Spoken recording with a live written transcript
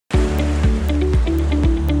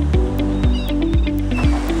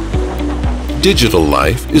Digital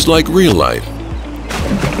life is like real life.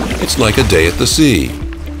 It's like a day at the sea.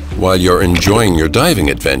 While you're enjoying your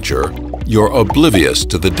diving adventure, you're oblivious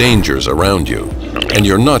to the dangers around you, and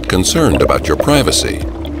you're not concerned about your privacy.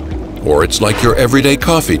 Or it's like your everyday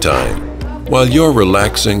coffee time. While you're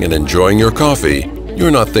relaxing and enjoying your coffee,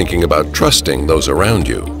 you're not thinking about trusting those around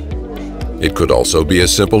you. It could also be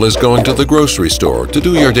as simple as going to the grocery store to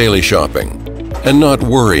do your daily shopping and not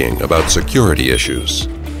worrying about security issues.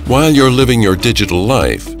 While you're living your digital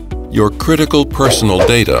life, your critical personal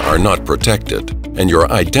data are not protected and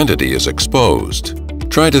your identity is exposed.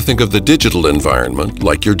 Try to think of the digital environment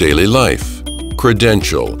like your daily life.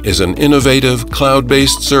 Credential is an innovative,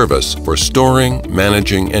 cloud-based service for storing,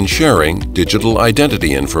 managing, and sharing digital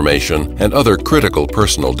identity information and other critical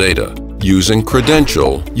personal data. Using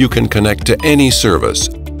Credential, you can connect to any service,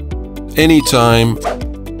 anytime,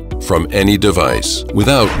 from any device,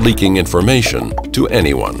 without leaking information to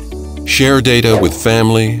anyone. Share data with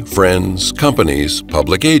family, friends, companies,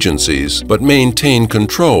 public agencies, but maintain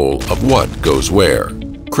control of what goes where.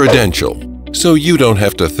 Credential. So you don't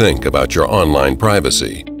have to think about your online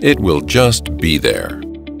privacy. It will just be there.